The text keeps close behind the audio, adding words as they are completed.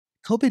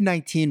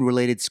COVID-19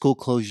 related school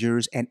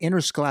closures and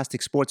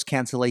interscholastic sports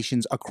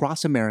cancellations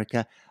across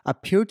America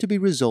appear to be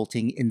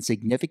resulting in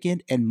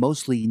significant and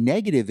mostly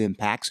negative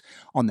impacts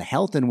on the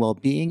health and well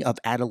being of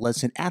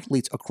adolescent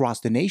athletes across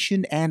the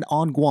nation and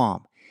on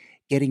Guam.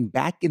 Getting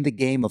back in the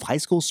game of high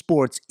school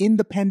sports in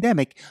the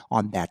pandemic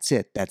on That's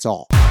It, That's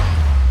All.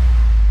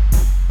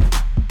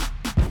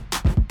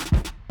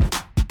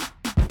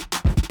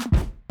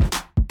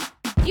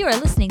 You are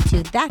listening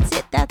to That's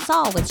It, That's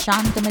All with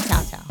Sean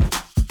Gumatauta.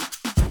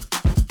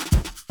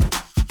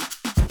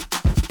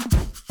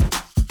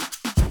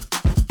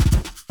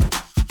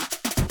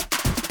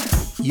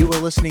 You are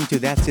listening to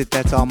That's It,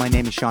 That's All. My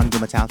name is Sean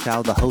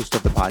Gumatauta, the host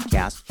of the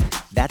podcast.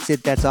 That's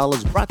It, That's All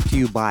is brought to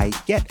you by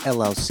Get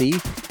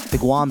LLC. The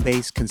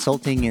Guam-based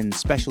consulting and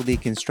specialty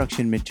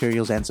construction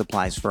materials and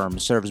supplies firm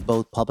serves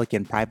both public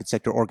and private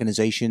sector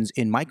organizations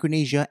in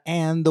Micronesia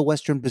and the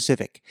Western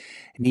Pacific.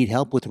 Need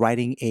help with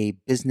writing a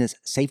business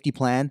safety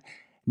plan?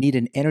 Need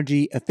an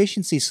energy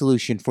efficiency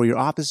solution for your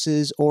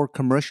offices or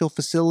commercial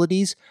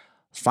facilities?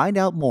 Find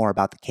out more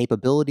about the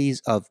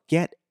capabilities of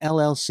Get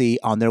LLC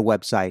on their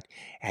website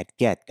at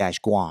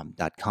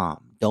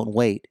get-guam.com. Don't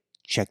wait,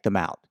 check them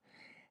out.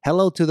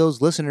 Hello to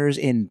those listeners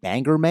in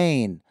Bangor,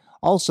 Maine.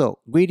 Also,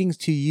 greetings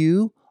to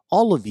you,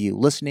 all of you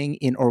listening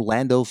in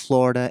Orlando,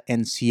 Florida,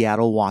 and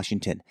Seattle,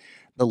 Washington.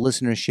 The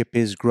listenership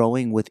is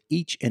growing with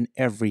each and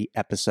every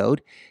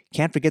episode.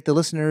 Can't forget the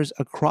listeners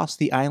across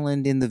the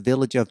island in the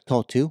village of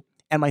Totu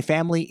and my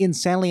family in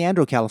San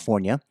Leandro,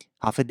 California.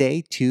 Half a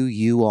day to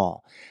you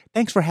all.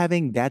 Thanks for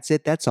having That's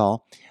It, That's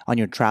All on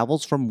your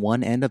travels from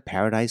one end of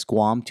Paradise,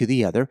 Guam to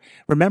the other.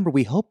 Remember,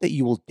 we hope that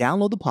you will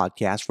download the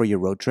podcast for your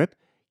road trip,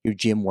 your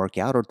gym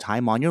workout, or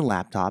time on your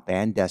laptop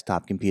and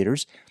desktop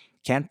computers.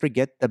 Can't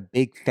forget the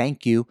big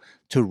thank you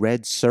to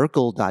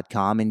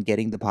redcircle.com in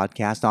getting the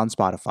podcast on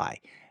Spotify,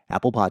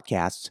 Apple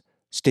Podcasts,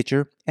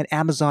 Stitcher, and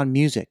Amazon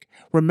Music.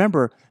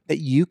 Remember that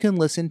you can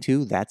listen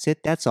to That's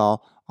It, That's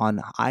All on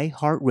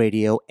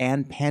iHeartRadio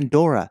and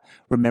Pandora.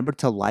 Remember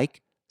to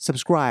like,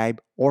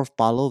 subscribe, or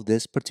follow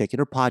this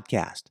particular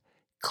podcast.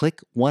 Click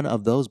one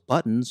of those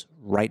buttons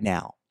right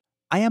now.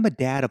 I am a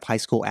dad of high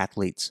school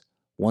athletes,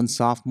 one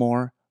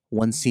sophomore,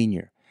 one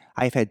senior.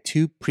 I have had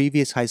two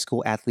previous high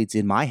school athletes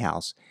in my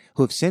house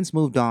who have since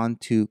moved on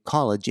to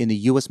college in the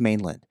U.S.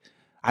 mainland.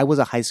 I was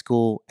a high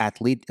school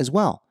athlete as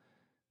well.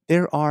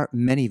 There are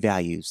many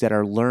values that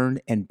are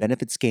learned and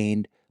benefits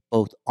gained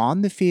both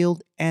on the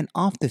field and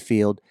off the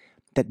field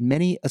that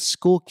many a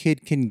school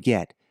kid can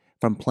get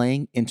from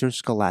playing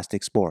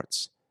interscholastic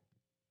sports.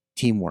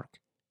 Teamwork,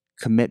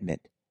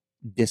 commitment,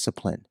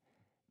 discipline.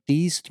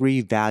 These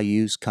three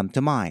values come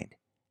to mind.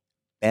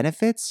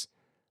 Benefits?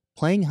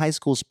 Playing high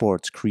school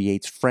sports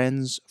creates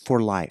friends for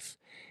life.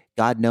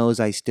 God knows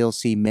I still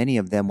see many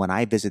of them when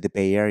I visit the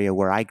Bay Area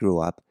where I grew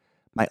up.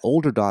 My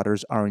older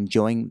daughters are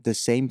enjoying the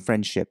same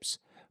friendships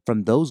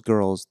from those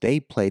girls they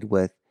played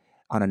with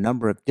on a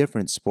number of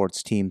different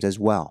sports teams as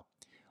well.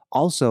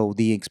 Also,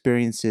 the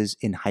experiences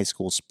in high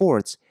school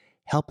sports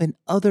help in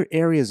other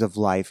areas of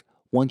life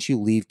once you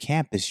leave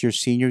campus your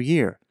senior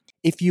year.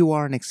 If you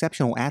are an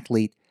exceptional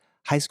athlete,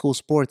 high school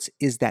sports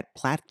is that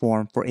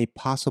platform for a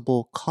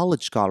possible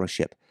college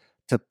scholarship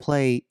to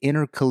play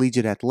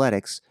intercollegiate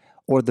athletics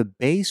or the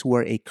base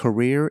where a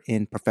career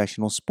in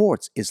professional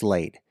sports is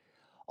laid.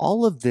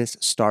 All of this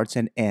starts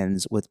and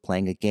ends with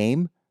playing a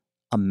game,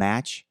 a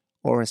match,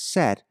 or a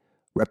set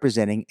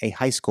representing a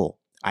high school,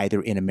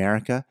 either in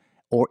America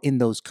or in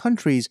those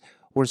countries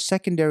where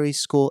secondary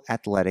school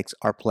athletics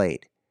are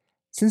played.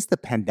 Since the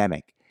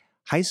pandemic,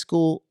 high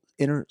school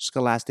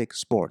interscholastic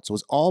sports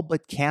was all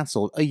but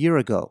canceled a year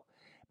ago.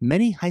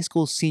 Many high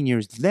school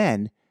seniors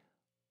then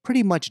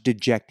pretty much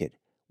dejected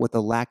with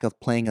the lack of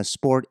playing a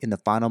sport in the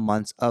final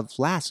months of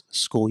last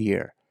school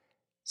year.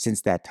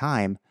 Since that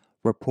time,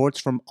 reports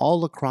from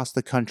all across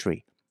the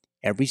country,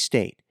 every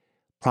state,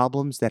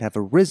 problems that have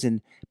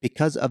arisen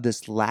because of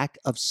this lack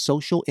of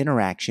social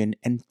interaction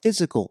and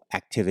physical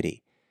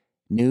activity.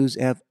 News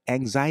of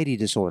anxiety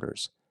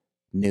disorders,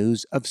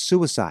 news of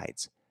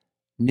suicides,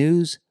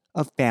 news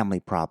of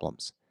family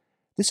problems.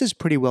 This is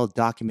pretty well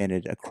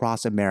documented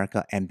across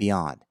America and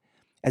beyond.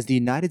 As the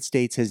United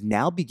States has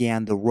now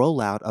began the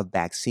rollout of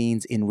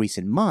vaccines in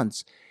recent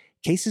months,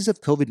 cases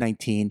of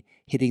COVID-19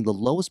 hitting the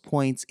lowest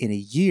points in a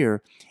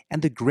year,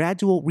 and the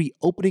gradual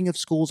reopening of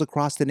schools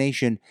across the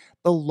nation,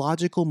 the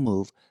logical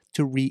move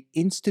to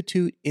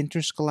reinstitute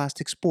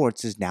interscholastic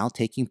sports is now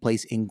taking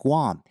place in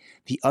Guam,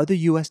 the other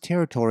U.S.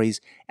 territories,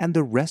 and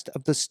the rest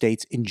of the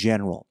states in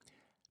general.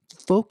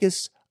 The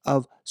focus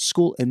of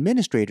school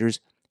administrators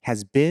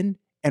has been,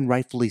 and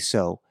rightfully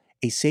so,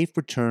 a safe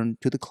return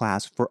to the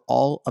class for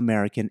all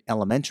American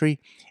elementary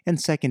and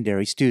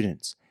secondary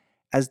students.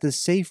 As the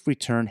safe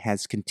return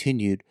has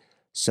continued,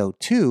 so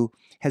too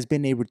has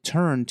been a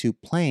return to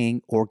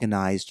playing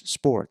organized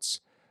sports.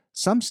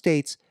 Some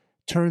states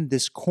turned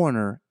this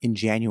corner in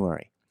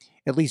January.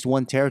 At least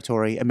one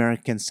territory,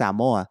 American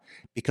Samoa,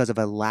 because of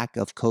a lack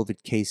of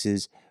COVID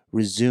cases,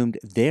 resumed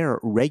their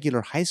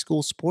regular high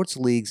school sports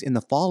leagues in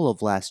the fall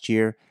of last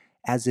year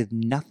as if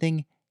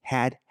nothing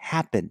had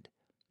happened.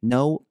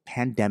 no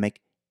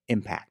pandemic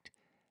impact.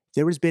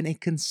 There has been a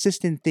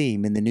consistent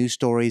theme in the news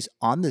stories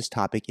on this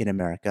topic in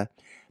America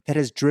that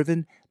has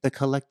driven the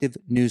collective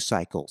news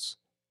cycles,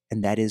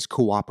 and that is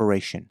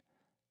cooperation.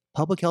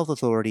 Public health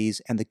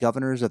authorities and the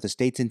governors of the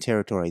states and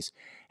territories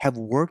have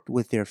worked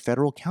with their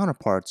federal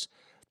counterparts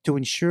to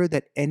ensure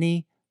that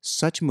any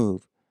such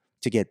move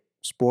to get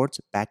sports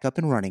back up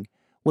and running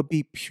would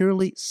be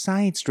purely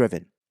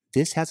science-driven.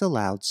 This has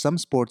allowed some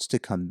sports to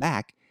come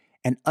back,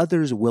 and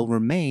others will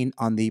remain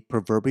on the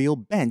proverbial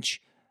bench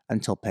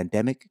until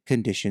pandemic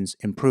conditions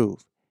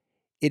improve.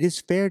 It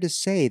is fair to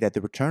say that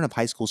the return of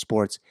high school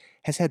sports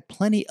has had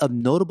plenty of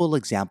notable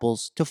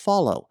examples to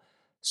follow.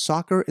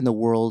 Soccer in the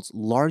world's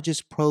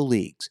largest pro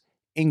leagues,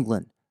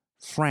 England,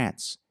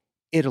 France,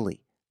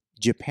 Italy,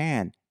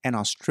 Japan, and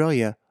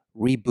Australia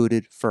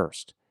rebooted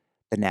first.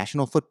 The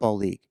National Football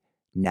League,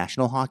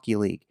 National Hockey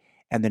League,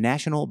 and the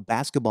National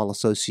Basketball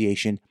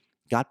Association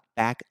got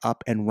back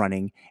up and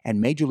running,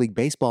 and Major League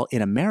Baseball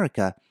in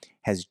America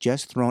has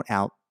just thrown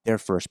out their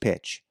first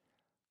pitch.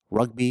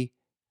 Rugby,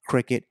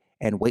 cricket,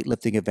 and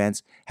weightlifting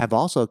events have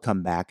also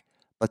come back,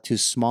 but to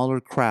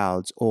smaller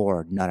crowds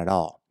or none at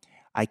all.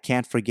 I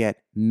can't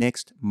forget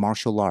mixed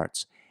martial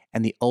arts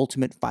and the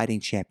Ultimate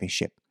Fighting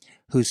Championship,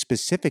 who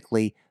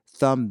specifically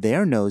thumbed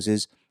their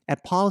noses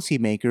at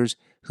policymakers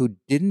who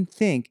didn't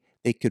think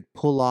they could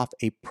pull off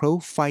a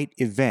pro-fight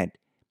event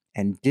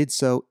and did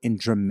so in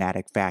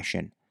dramatic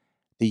fashion.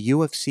 The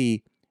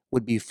UFC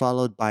would be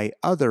followed by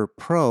other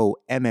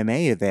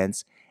pro-MMA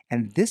events,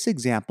 and this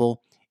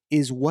example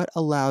is what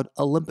allowed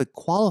Olympic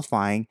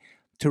qualifying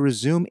to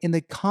resume in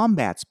the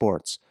combat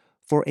sports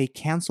for a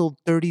canceled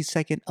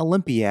 30-second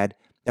Olympiad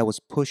that was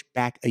pushed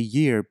back a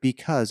year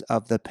because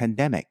of the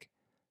pandemic.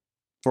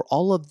 For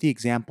all of the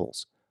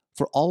examples,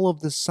 for all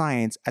of the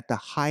science at the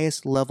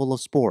highest level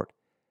of sport,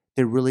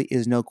 there really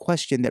is no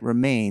question that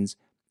remains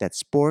that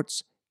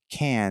sports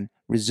can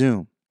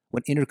resume.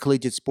 When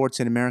intercollegiate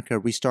sports in America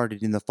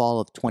restarted in the fall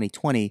of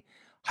 2020,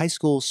 high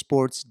school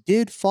sports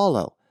did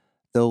follow,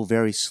 though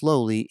very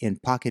slowly in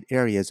pocket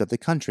areas of the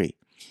country.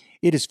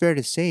 It is fair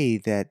to say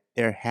that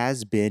there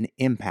has been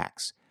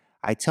impacts.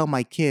 I tell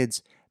my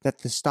kids that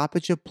the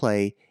stoppage of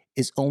play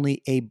is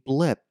only a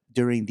blip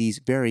during these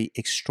very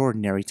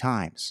extraordinary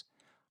times.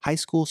 High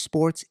school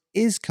sports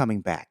is coming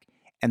back,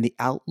 and the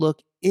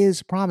outlook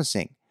is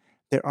promising.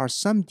 There are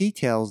some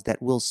details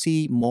that we'll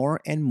see more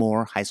and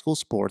more high school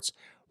sports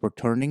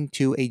returning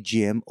to a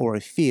gym or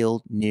a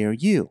field near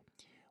you.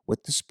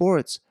 With the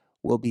sports,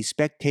 will be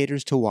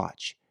spectators to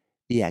watch.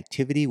 The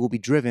activity will be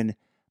driven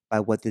by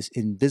what this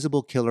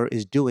invisible killer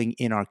is doing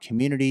in our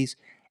communities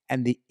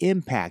and the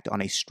impact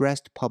on a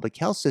stressed public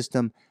health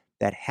system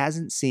that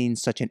hasn't seen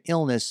such an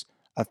illness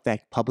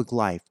affect public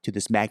life to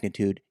this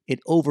magnitude in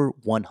over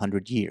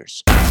 100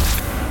 years.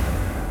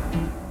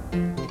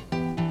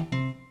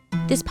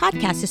 This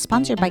podcast is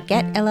sponsored by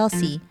Get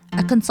LLC,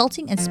 a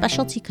consulting and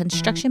specialty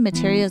construction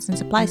materials and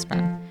supplies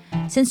firm.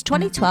 Since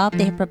 2012,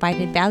 they have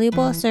provided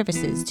valuable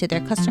services to their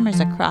customers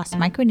across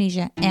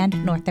Micronesia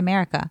and North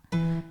America.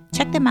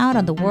 Check them out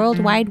on the World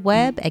Wide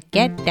Web at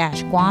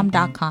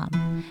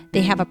get-guam.com.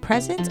 They have a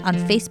presence on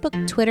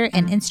Facebook, Twitter,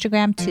 and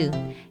Instagram too.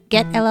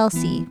 Get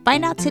LLC.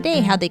 Find out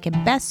today how they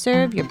can best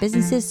serve your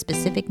business's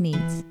specific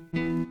needs.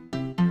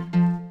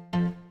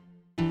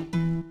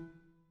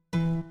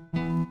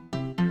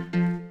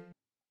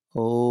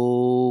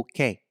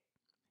 Okay.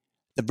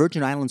 The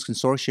Virgin Islands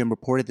Consortium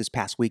reported this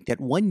past week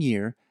that 1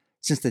 year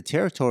since the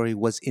territory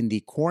was in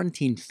the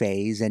quarantine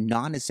phase and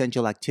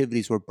non-essential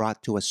activities were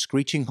brought to a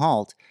screeching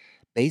halt,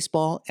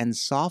 baseball and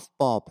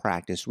softball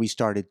practice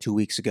restarted 2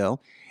 weeks ago,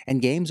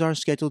 and games are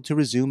scheduled to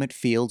resume at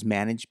fields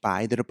managed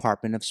by the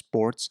Department of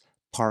Sports,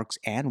 Parks,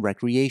 and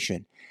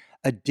Recreation.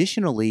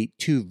 Additionally,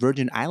 2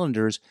 Virgin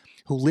Islanders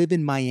who live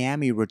in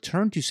Miami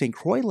returned to St.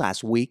 Croix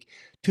last week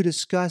to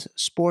discuss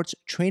sports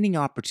training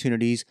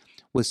opportunities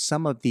with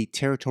some of the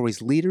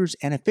territory's leaders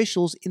and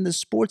officials in the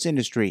sports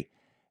industry.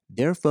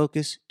 Their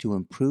focus to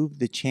improve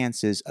the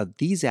chances of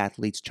these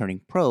athletes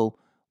turning pro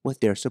with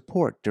their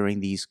support during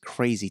these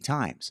crazy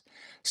times.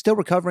 Still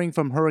recovering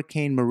from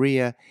Hurricane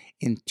Maria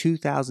in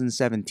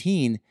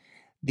 2017,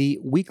 the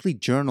Weekly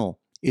Journal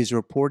is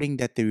reporting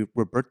that the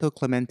Roberto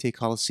Clemente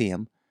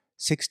Coliseum,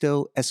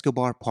 Sixto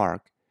Escobar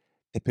Park,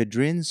 the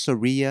Pedrin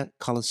Soria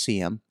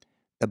Coliseum,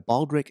 the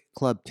Baldrick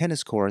Club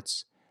tennis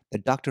courts, the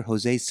Dr.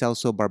 Jose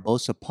Celso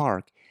Barbosa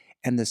Park,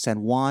 and the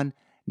San Juan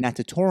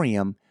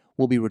Natatorium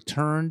will be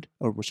repaired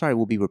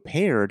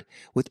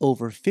with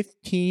over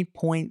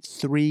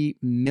 $15.3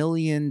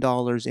 million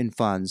in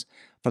funds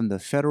from the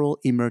Federal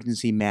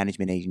Emergency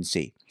Management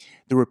Agency.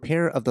 The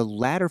repair of the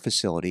latter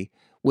facility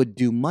would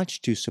do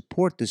much to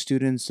support the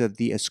students of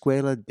the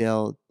Escuela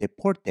del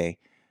Deporte,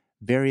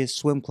 various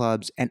swim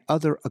clubs, and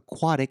other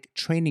aquatic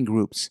training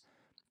groups.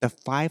 The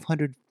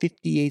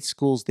 558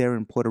 schools there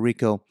in Puerto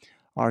Rico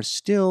are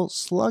still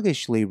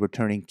sluggishly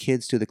returning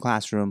kids to the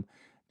classroom.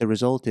 The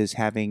result is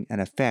having an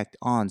effect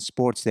on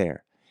sports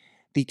there.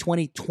 The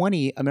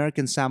 2020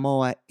 American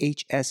Samoa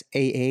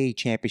HSAA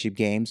Championship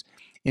Games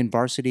in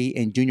varsity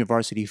and junior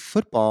varsity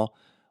football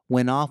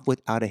went off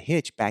without a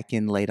hitch back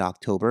in late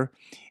October,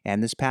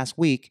 and this past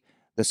week,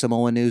 the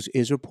Samoa News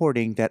is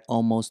reporting that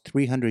almost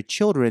 300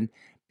 children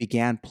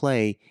began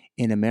play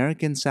in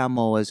American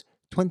Samoa's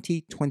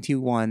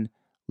 2021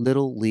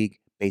 Little League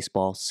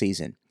baseball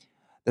season.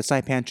 The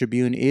Saipan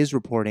Tribune is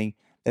reporting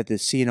that the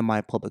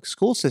CNMI public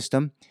school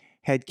system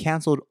had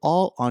canceled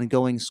all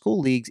ongoing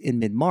school leagues in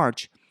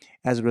mid-March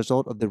as a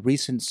result of the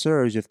recent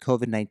surge of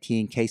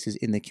COVID-19 cases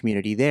in the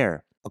community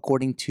there.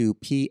 According to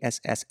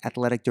PSS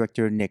Athletic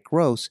Director Nick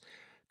Gross,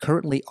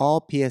 currently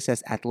all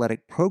PSS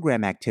athletic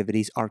program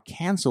activities are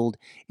canceled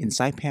in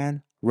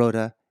Saipan,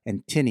 Rota,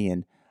 and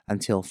Tinian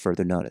until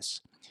further notice.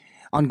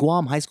 On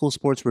Guam, high school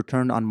sports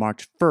returned on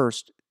March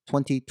 1st,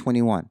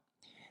 2021.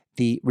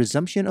 The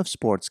resumption of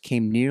sports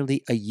came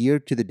nearly a year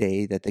to the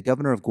day that the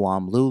governor of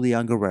Guam, Lou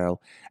Leon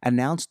Guerrero,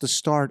 announced the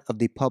start of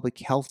the public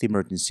health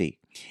emergency.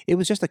 It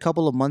was just a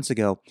couple of months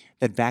ago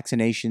that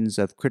vaccinations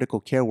of critical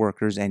care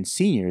workers and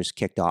seniors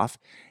kicked off.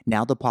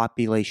 Now the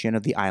population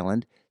of the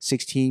island,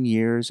 16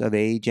 years of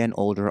age and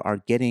older, are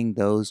getting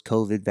those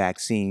COVID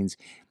vaccines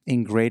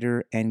in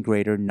greater and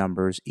greater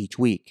numbers each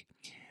week.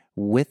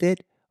 With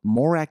it,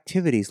 more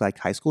activities like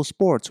high school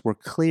sports were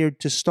cleared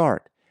to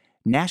start.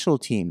 National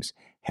teams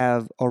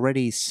have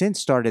already since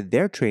started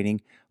their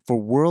training for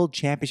World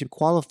Championship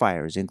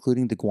qualifiers,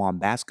 including the Guam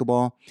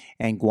basketball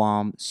and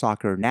Guam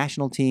soccer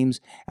national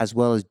teams, as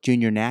well as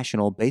junior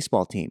national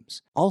baseball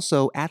teams.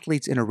 Also,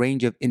 athletes in a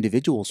range of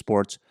individual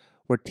sports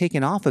were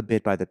taken off a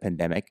bit by the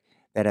pandemic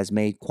that has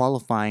made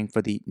qualifying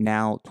for the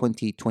now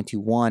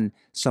 2021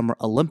 Summer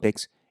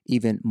Olympics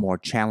even more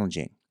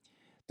challenging.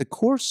 The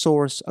core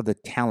source of the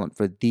talent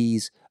for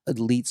these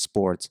elite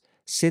sports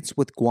sits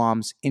with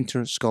Guam's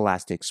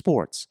interscholastic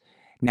sports.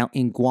 Now,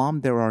 in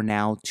Guam, there are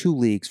now 2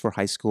 leagues for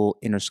high school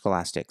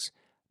interscholastics.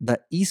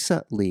 The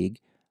ISA League,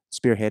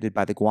 spearheaded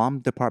by the Guam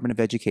Department of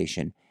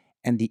Education,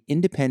 and the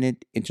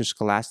Independent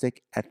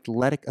Interscholastic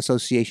Athletic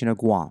Association of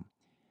Guam,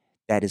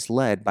 that is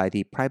led by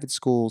the private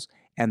schools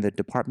and the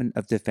Department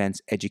of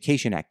Defense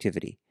Education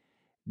Activity.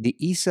 The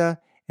ISA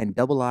and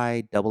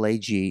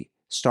IIAAG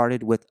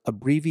started with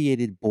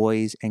abbreviated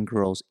boys and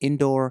girls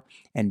indoor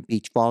and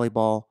beach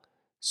volleyball,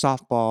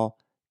 softball,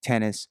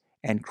 tennis,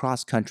 and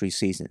cross-country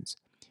seasons.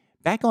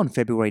 Back on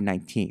February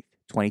 19th,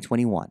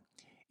 2021,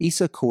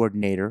 ISA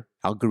coordinator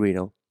Al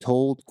Garrido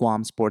told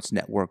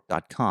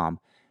GuamSportsNetwork.com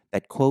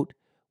that, quote,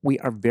 "We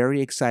are very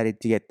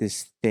excited to get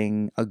this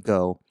thing a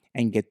go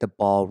and get the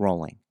ball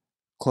rolling,"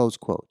 close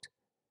quote.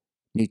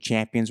 New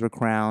champions were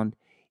crowned.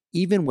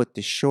 Even with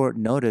the short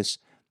notice,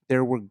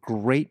 there were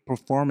great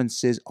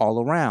performances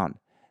all around.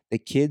 The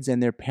kids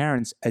and their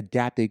parents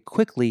adapted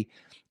quickly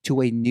to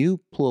a new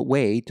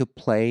way to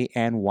play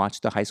and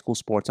watch the high school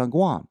sports on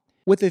Guam.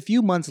 With a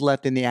few months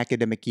left in the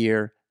academic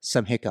year,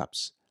 some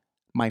hiccups.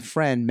 My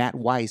friend Matt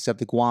Weiss of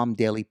the Guam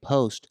Daily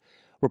Post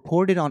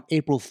reported on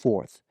April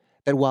 4th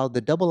that while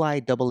the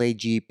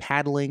IIAAG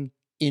paddling,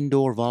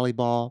 indoor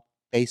volleyball,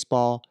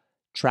 baseball,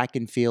 track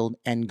and field,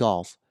 and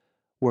golf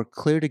were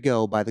clear to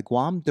go by the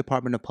Guam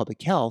Department of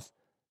Public Health,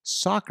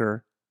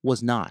 soccer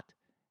was not.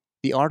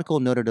 The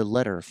article noted a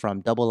letter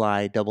from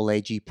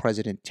IIAAG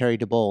President Terry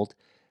DeBold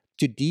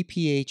to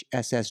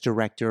DPHSS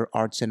Director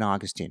Artson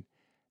Augustine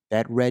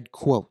that read,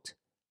 quote,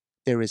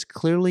 "There is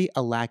clearly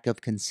a lack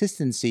of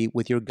consistency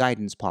with your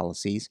guidance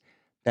policies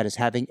that is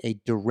having a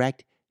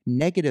direct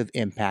negative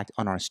impact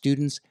on our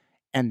students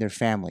and their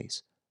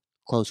families,"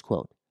 close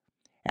quote.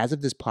 As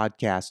of this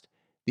podcast,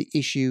 the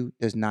issue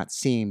does not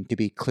seem to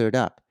be cleared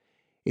up.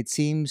 It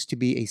seems to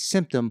be a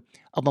symptom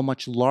of a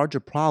much larger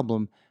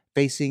problem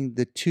facing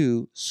the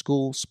 2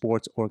 school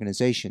sports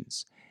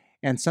organizations,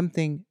 and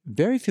something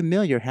very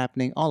familiar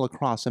happening all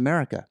across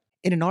America.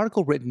 In an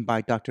article written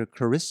by Dr.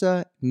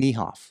 Carissa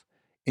Niehoff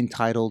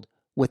entitled,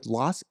 "With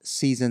Lost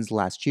Seasons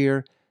Last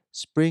Year,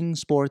 Spring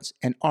Sports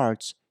and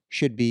Arts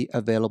Should Be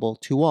Available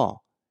to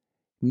All,"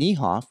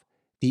 Niehoff,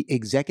 the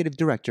executive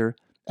director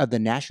of the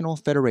National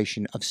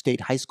Federation of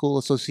State High School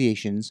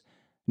Associations,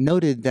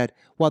 noted that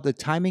while the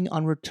timing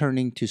on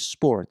returning to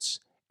sports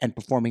and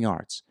performing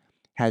arts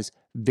has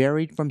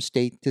varied from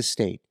state to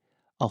state,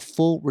 a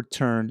full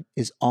return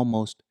is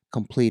almost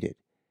completed.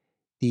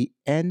 The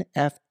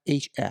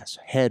NFHS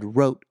head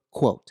wrote,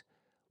 quote,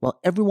 "While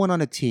everyone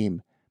on a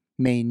team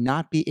may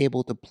not be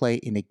able to play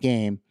in a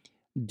game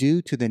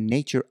due to the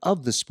nature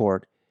of the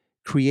sport,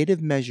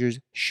 creative measures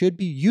should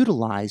be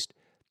utilized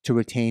to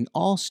retain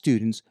all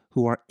students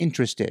who are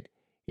interested,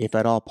 if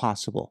at all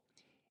possible.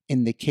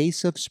 In the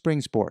case of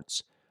spring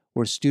sports,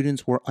 where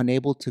students were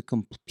unable to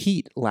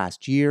compete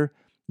last year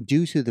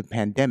due to the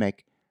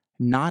pandemic,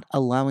 not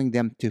allowing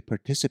them to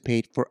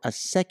participate for a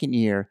second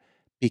year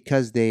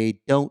because they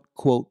don't,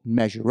 quote,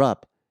 measure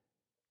up,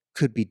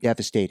 could be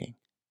devastating,"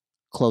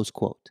 close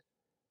quote.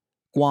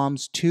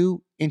 Guam's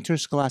 2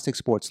 interscholastic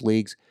sports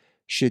leagues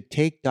should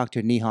take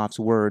Dr. Niehoff's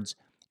words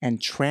and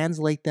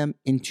translate them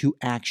into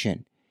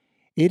action.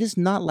 It is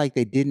not like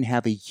they didn't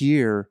have a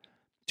year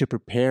to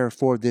prepare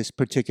for this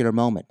particular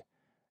moment,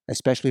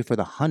 especially for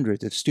the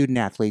hundreds of student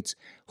athletes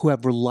who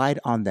have relied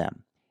on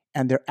them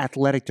and their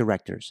athletic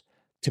directors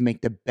to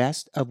make the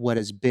best of what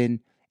has been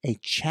a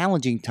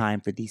challenging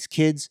time for these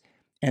kids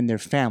and their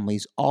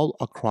families all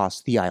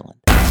across the island.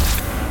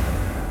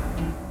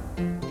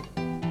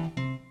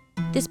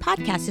 This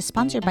podcast is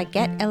sponsored by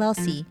Get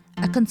LLC,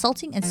 a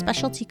consulting and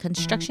specialty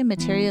construction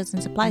materials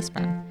and supplies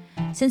firm.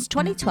 Since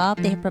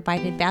 2012, they have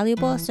provided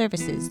valuable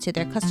services to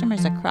their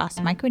customers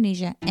across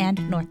Micronesia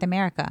and North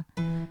America.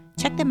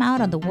 Check them out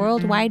on the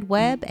World Wide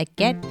Web at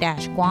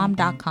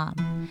get-guam.com.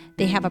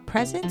 They have a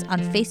presence on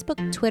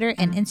Facebook, Twitter,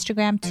 and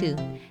Instagram too.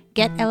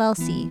 Get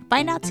LLC.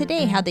 Find out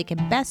today how they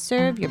can best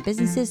serve your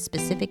business's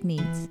specific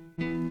needs.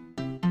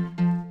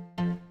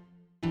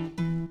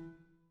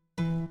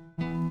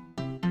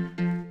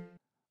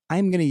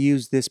 I'm going to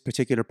use this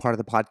particular part of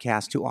the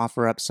podcast to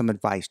offer up some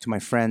advice to my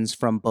friends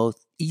from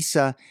both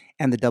ESA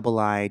and the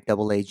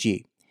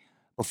IIAAG.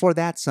 Before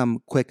that,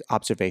 some quick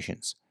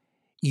observations.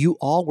 You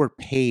all were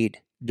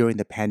paid during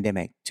the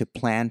pandemic to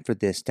plan for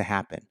this to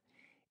happen.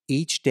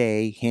 Each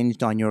day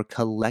hinged on your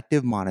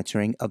collective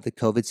monitoring of the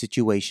COVID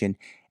situation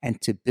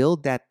and to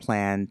build that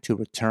plan to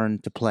return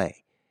to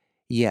play.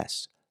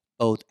 Yes,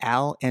 both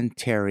Al and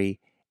Terry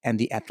and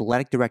the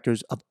athletic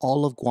directors of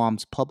all of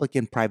Guam's public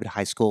and private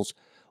high schools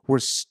were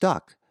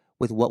stuck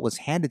with what was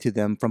handed to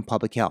them from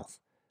public health.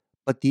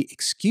 But the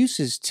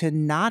excuses to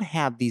not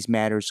have these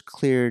matters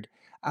cleared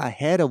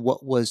ahead of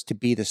what was to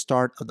be the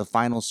start of the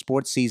final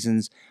sports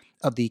seasons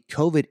of the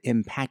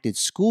COVID-impacted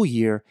school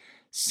year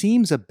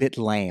seems a bit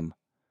lame.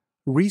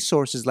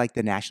 Resources like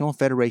the National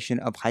Federation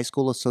of High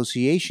School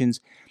Associations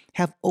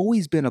have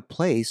always been a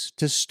place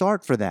to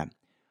start for them.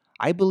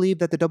 I believe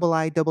that the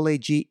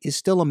IIAAG is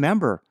still a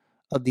member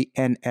of the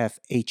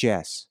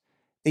NFHS.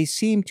 They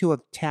seem to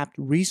have tapped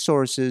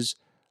resources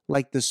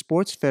like the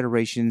sports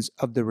federations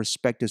of the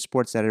respective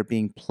sports that are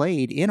being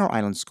played in our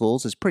island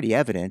schools is pretty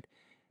evident.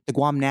 The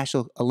Guam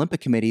National Olympic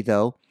Committee,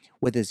 though,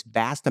 with its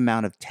vast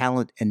amount of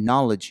talent and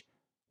knowledge,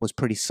 was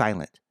pretty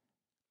silent.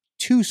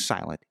 Too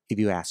silent, if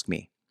you ask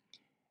me.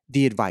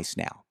 The advice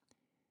now.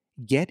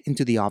 Get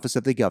into the office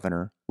of the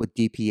governor with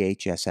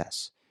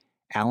DPHSS.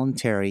 Al and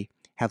Terry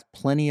have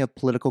plenty of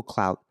political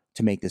clout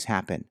to make this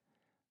happen.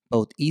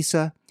 Both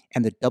ESA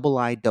and the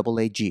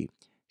IIAAG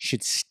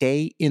should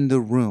stay in the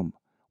room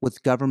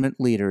with government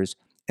leaders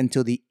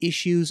until the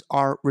issues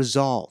are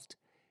resolved.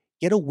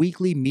 Get a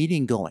weekly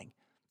meeting going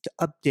to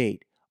update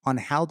on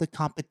how the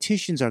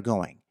competitions are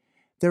going.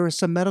 There are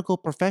some medical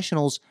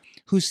professionals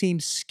who seem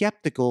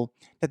skeptical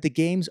that the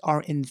games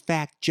are in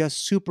fact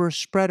just super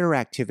spreader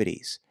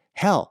activities.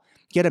 Hell,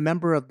 get a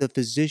member of the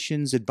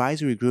Physicians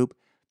Advisory Group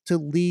to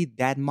lead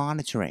that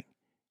monitoring.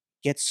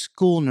 Get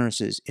school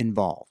nurses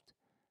involved.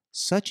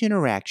 Such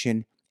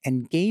interaction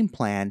and game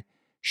plan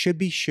should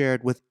be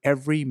shared with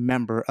every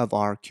member of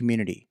our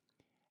community.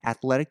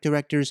 Athletic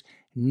directors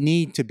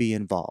need to be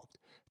involved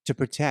to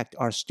protect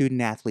our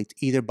student athletes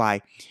either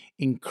by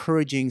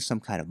encouraging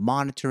some kind of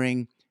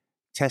monitoring,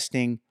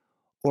 testing,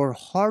 or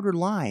harder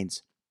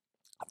lines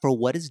for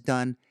what is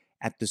done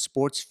at the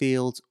sports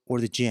fields or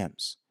the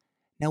gyms.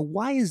 Now,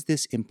 why is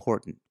this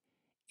important?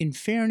 In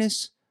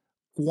fairness,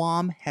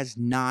 Guam has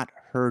not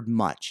heard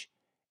much,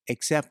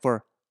 except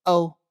for,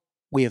 oh,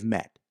 we have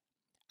met.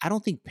 I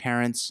don't think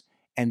parents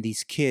and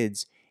these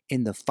kids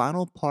in the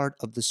final part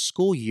of the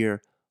school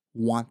year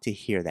want to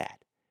hear that.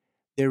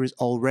 There is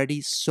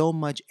already so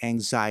much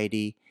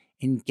anxiety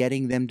in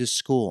getting them to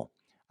school,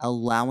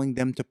 allowing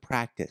them to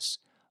practice,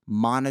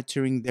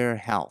 monitoring their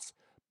health,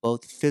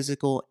 both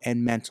physical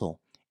and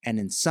mental, and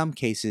in some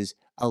cases,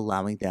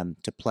 allowing them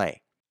to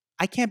play.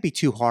 I can't be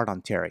too hard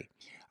on Terry.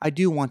 I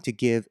do want to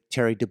give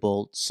Terry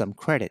DeBolt some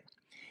credit.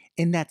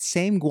 In that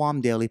same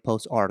Guam Daily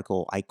Post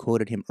article I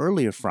quoted him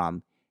earlier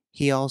from,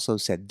 he also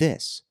said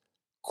this,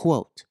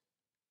 quote,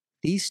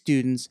 "These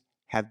students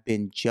have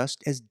been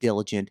just as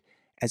diligent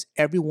as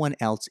everyone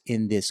else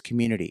in this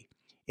community,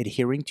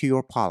 adhering to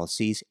your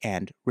policies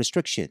and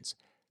restrictions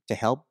to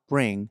help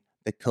bring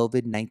the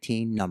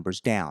COVID-19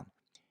 numbers down.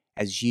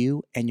 As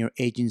you and your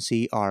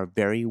agency are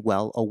very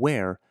well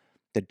aware,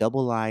 the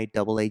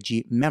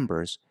IIAAG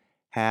members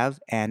have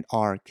and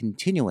are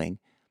continuing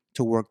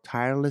to work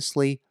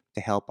tirelessly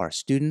to help our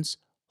students,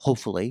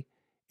 hopefully,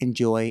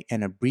 enjoy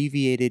an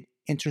abbreviated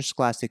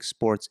interscholastic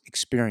sports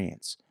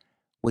experience.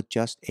 With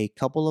just a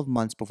couple of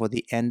months before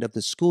the end of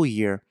the school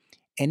year,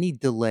 any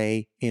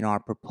delay in our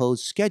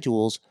proposed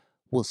schedules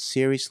will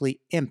seriously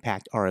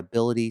impact our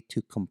ability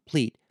to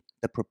complete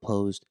the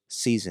proposed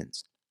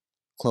seasons."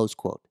 Close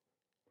quote.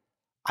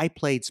 I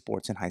played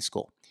sports in high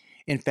school.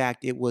 In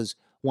fact, it was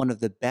one of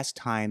the best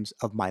times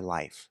of my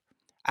life.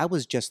 I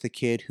was just the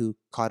kid who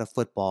caught a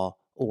football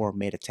or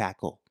made a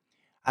tackle.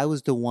 I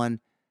was the one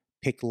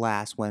picked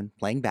last when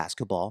playing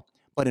basketball,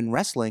 but in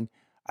wrestling,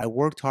 I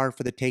worked hard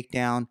for the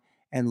takedown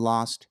and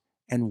lost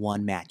and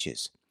won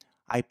matches.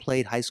 I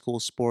played high school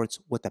sports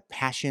with a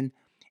passion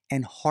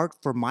and heart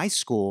for my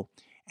school,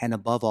 and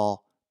above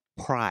all,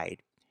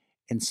 pride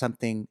in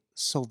something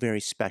so very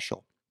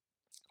special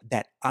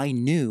that I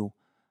knew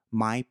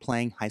my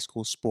playing high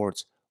school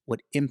sports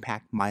would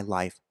impact my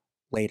life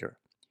later.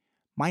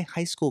 My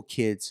high school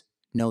kids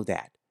know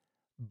that.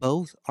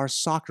 Both are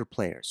soccer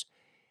players.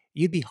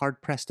 You'd be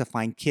hard-pressed to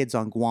find kids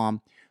on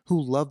Guam who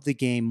love the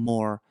game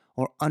more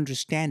or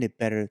understand it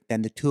better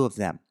than the two of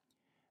them.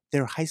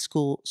 They're high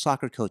school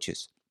soccer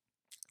coaches,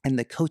 and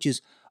the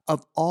coaches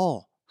of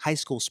all high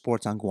school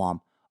sports on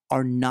Guam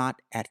are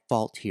not at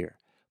fault here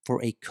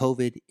for a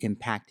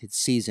COVID-impacted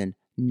season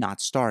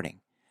not starting.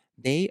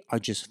 They are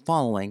just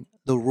following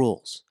the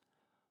rules.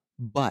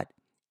 But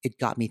it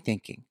got me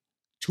thinking,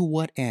 to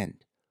what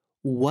end?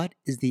 What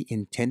is the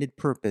intended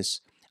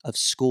purpose of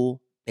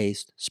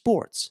school-based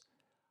sports?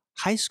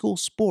 High school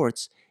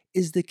sports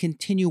is the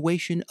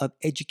continuation of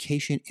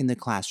education in the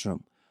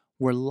classroom,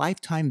 where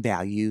lifetime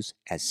values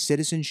as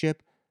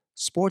citizenship,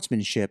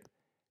 sportsmanship,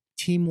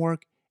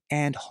 teamwork,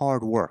 and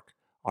hard work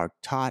are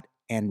taught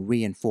and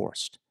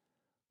reinforced.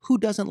 Who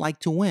doesn't like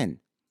to win?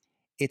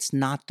 It's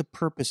not the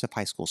purpose of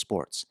high school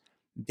sports.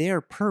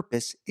 Their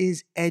purpose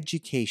is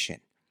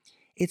education.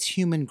 It's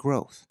human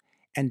growth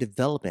and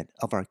development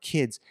of our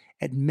kids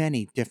at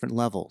many different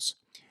levels.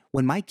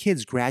 When my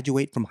kids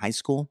graduate from high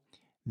school,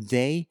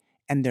 they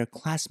and their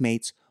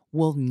classmates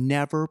will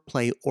never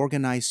play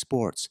organized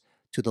sports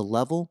to the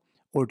level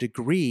or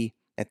degree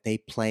that they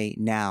play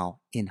now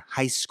in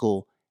high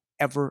school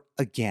ever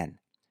again.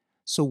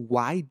 So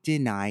why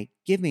deny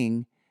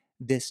giving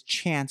this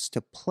chance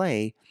to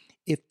play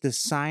if the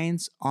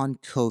science on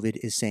COVID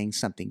is saying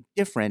something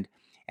different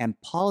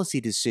and policy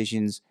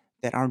decisions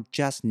that are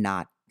just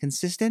not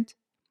consistent?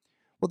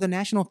 Well, the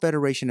National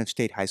Federation of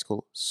State High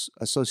School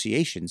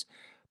Associations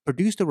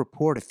produced a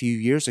report a few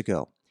years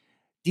ago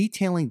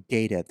detailing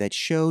data that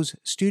shows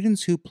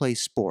students who play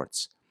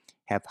sports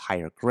have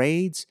higher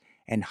grades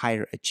and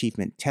higher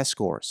achievement test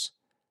scores.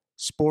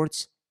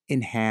 Sports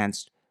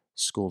enhanced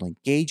school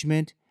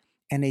engagement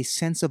and a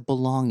sense of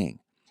belonging,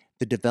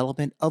 the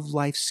development of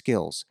life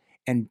skills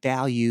and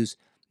values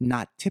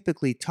not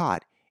typically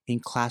taught in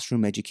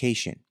classroom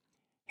education,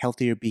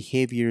 healthier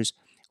behaviors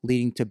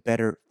leading to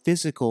better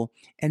physical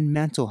and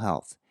mental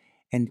health,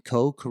 and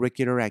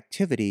co-curricular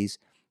activities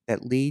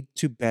that lead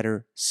to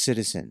better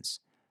citizens.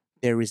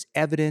 There is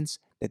evidence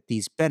that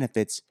these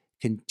benefits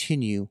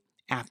continue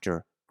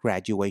after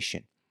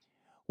graduation.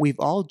 We've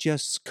all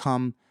just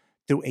come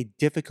through a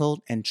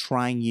difficult and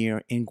trying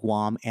year in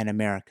Guam and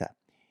America.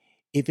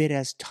 If it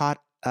has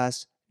taught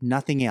us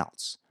nothing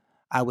else,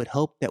 I would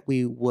hope that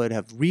we would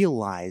have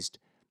realized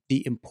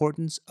the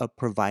importance of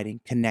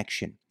providing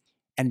connection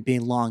and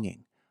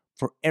belonging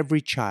for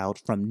every child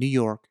from New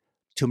York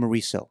to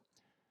Mauricio.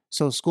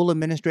 So school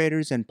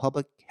administrators and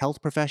public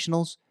health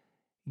professionals,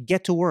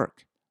 get to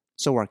work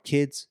so our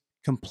kids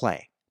can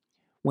play.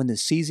 When the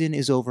season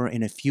is over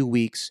in a few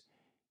weeks,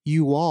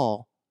 you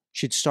all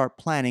should start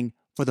planning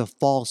for the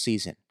fall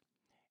season,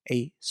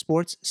 a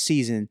sports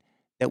season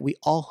that we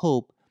all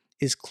hope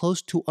is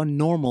close to a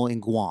normal in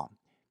Guam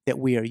that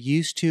we are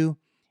used to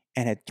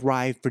and had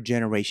thrived for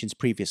generations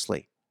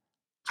previously.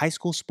 High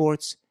school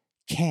sports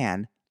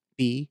can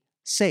be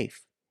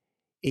safe.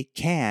 It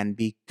can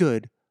be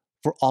good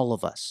for all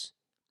of us.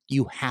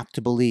 You have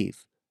to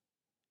believe.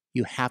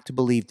 You have to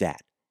believe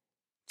that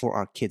for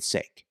our kids'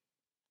 sake.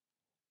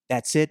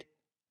 That's it.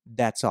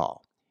 That's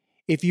all.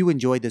 If you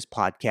enjoyed this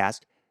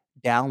podcast,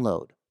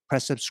 download,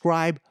 press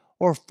subscribe,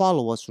 or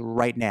follow us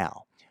right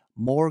now.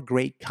 More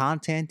great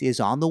content is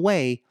on the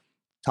way.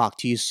 Talk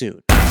to you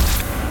soon.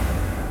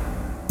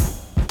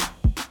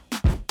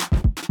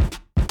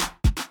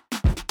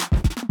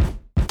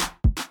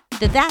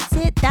 The That's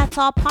It, That's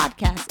All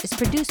podcast is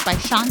produced by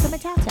Sean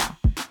Gumatauta.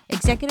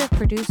 Executive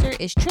producer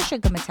is Trisha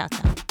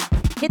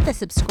Gumatauta. Hit the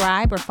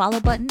subscribe or follow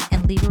button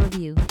and leave a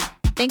review.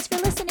 Thanks for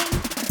listening.